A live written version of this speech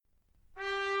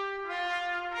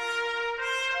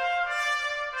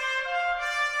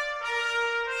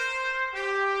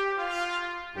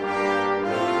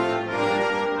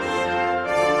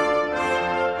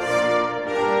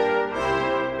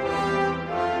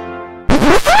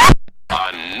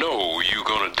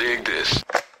dig this.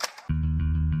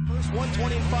 First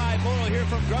 125, Moto here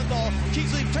from Grundle.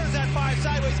 Kingsley turns that 5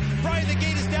 sideways. Brian, the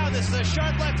gate is down. This is a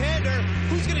sharp left-hander.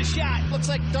 Who's going to shot? Looks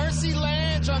like Darcy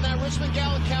Lange on that Richmond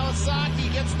Gallant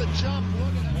Kawasaki gets the jump.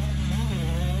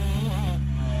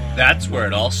 That's where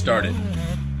it all started.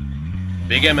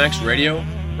 Big MX Radio,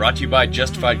 brought to you by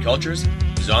Justified Cultures,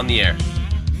 is on the air.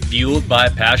 Fueled by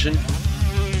passion,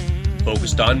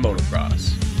 focused on motocross.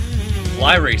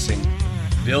 Fly Racing,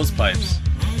 Bill's Pipes,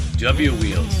 W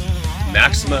Wheels,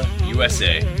 Maxima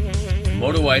USA,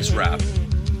 Moto Ice Wrap,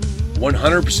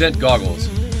 100% Goggles,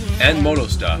 and Moto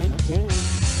Stuff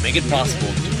make it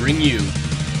possible to bring you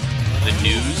the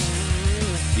news,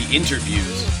 the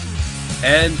interviews,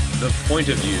 and the point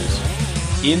of views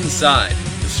inside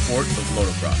the sport of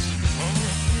motocross.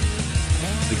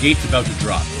 The gate's about to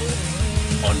drop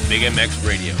on Big MX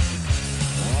Radio.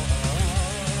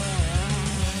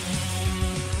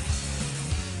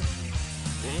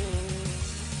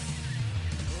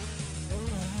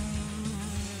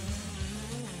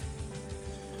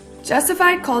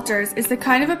 Justified Cultures is the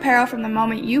kind of apparel from the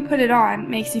moment you put it on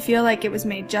makes you feel like it was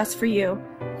made just for you.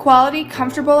 Quality,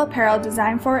 comfortable apparel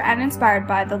designed for and inspired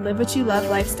by the Live What You Love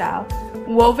lifestyle.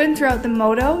 Woven throughout the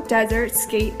moto, desert,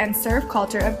 skate, and surf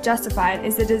culture of Justified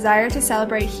is the desire to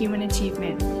celebrate human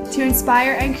achievement, to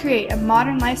inspire and create a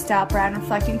modern lifestyle brand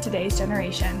reflecting today's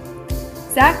generation.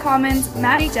 Zach Commons,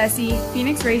 Matty Jesse,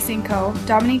 Phoenix Racing Co.,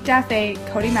 Dominique Daffé,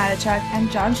 Cody Matichuk,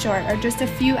 and John Short are just a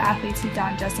few athletes who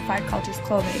don Justified Cultures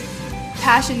clothing.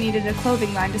 Passion needed a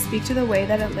clothing line to speak to the way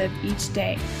that it lived each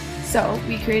day, so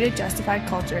we created Justified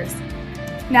Cultures.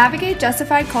 Navigate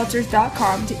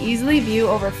justifiedcultures.com to easily view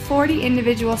over 40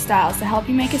 individual styles to help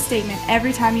you make a statement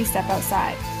every time you step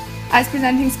outside. As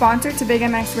presenting sponsor to Big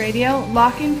MX Radio,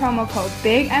 lock in promo code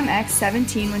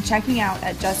BIGMX17 when checking out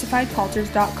at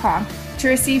justifiedcultures.com to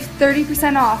receive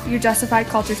 30% off your Justified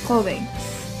Cultures clothing.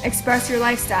 Express your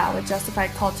lifestyle with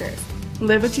Justified Cultures.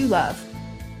 Live what you love.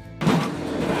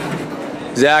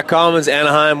 Zach Commons,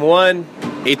 Anaheim 1,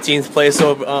 18th place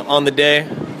on the day.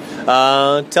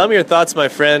 Tell me your thoughts, my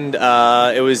friend.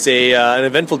 It was an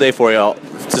eventful day for you all,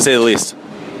 to say the least.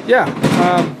 Yeah,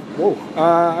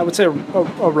 I would say a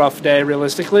rough day,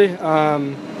 realistically.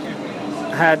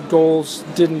 Had goals,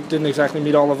 didn't exactly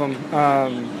meet all of them.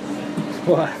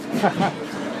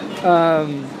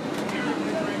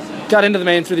 Got into the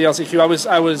main through the LCQ.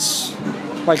 I was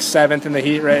like 7th in the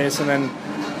heat race, and then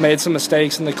made some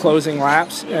mistakes in the closing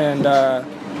laps, and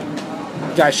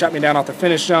guy shut me down off the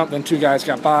finish jump. Then 2 guys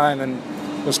got by, and then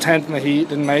was 10th in the heat,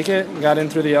 didn't make it. Got in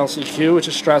through the LCQ, which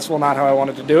is stressful, not how I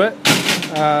wanted to do it.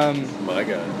 My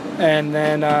God. And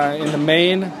then in the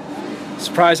main,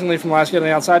 surprisingly from last gate on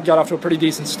the outside, got off to a pretty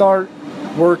decent start.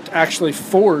 Worked actually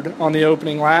forward on the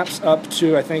opening laps up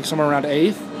to, I think, somewhere around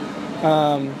 8th.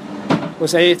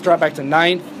 Was 8th, dropped back to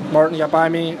 9th. Martin got by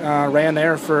me, ran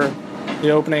there for the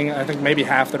opening, I think maybe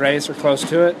half the race or close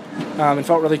to it, and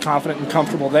felt really confident and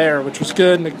comfortable there, which was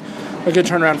good, and a good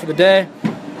turnaround for the day.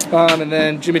 And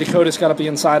then Jimmy Dakotas got up the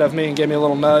inside of me and gave me a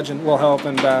little nudge and a little help,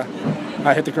 and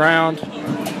I hit the ground,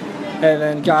 and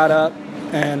then got up,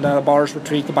 and the bars were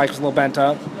tweaked, the bike was a little bent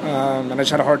up, and I just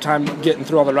had a hard time getting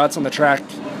through all the ruts on the track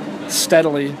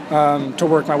steadily to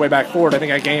work my way back forward. I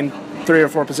think I gained 3 or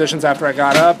 4 positions after I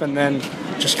got up, and then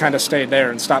just kind of stayed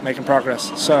there and stopped making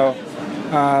progress. So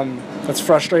that's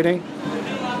frustrating.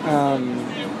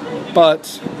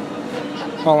 But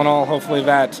all in all, hopefully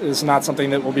that is not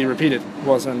something that will be repeated. It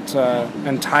wasn't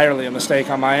entirely a mistake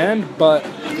on my end, but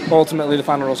ultimately the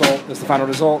final result is the final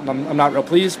result, and I'm not real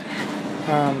pleased.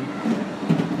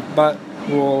 But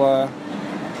we'll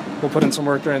put in some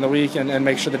work during the week and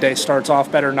make sure the day starts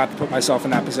off better, not to put myself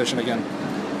in that position again.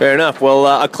 Fair enough. Well,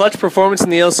 a clutch performance in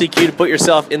the LCQ to put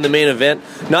yourself in the main event.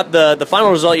 Not the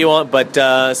final result you want, but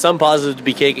some positive to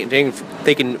be taken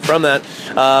from that.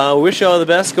 Wish you all the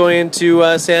best going into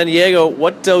San Diego.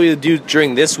 What will you do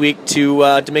during this week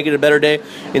to make it a better day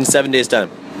in 7 days' time?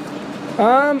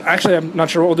 Actually, I'm not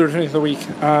sure what we'll do during the week.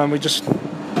 We just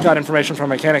got information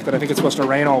from a mechanic that I think it's supposed to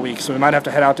rain all week, so we might have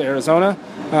to head out to Arizona.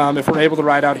 If we're able to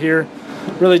ride out here,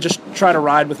 really just try to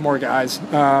ride with more guys.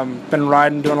 Been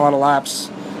riding, doing a lot of laps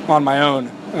on my own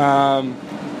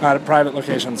at private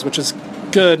locations, which is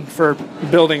good for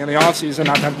building in the off-season,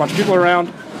 not to have a bunch of people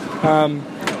around.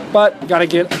 But got to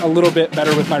get a little bit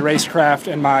better with my racecraft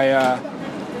and my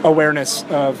awareness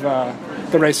of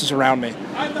the races around me.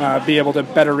 Be able to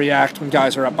better react when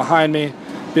guys are up behind me,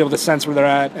 be able to sense where they're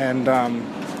at, and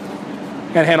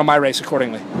handle my race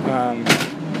accordingly.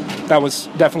 That was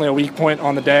definitely a weak point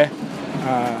on the day.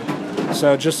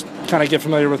 So just kind of get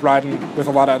familiar with riding with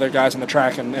a lot of other guys on the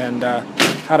track and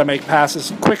how to make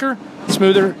passes quicker,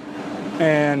 smoother,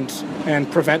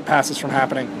 and prevent passes from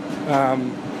happening,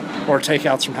 or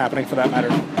takeouts from happening for that matter.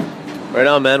 Right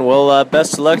on, man. Well,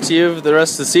 best of luck to you for the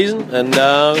rest of the season, and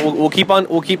we'll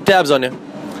keep tabs on you.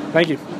 Thank you.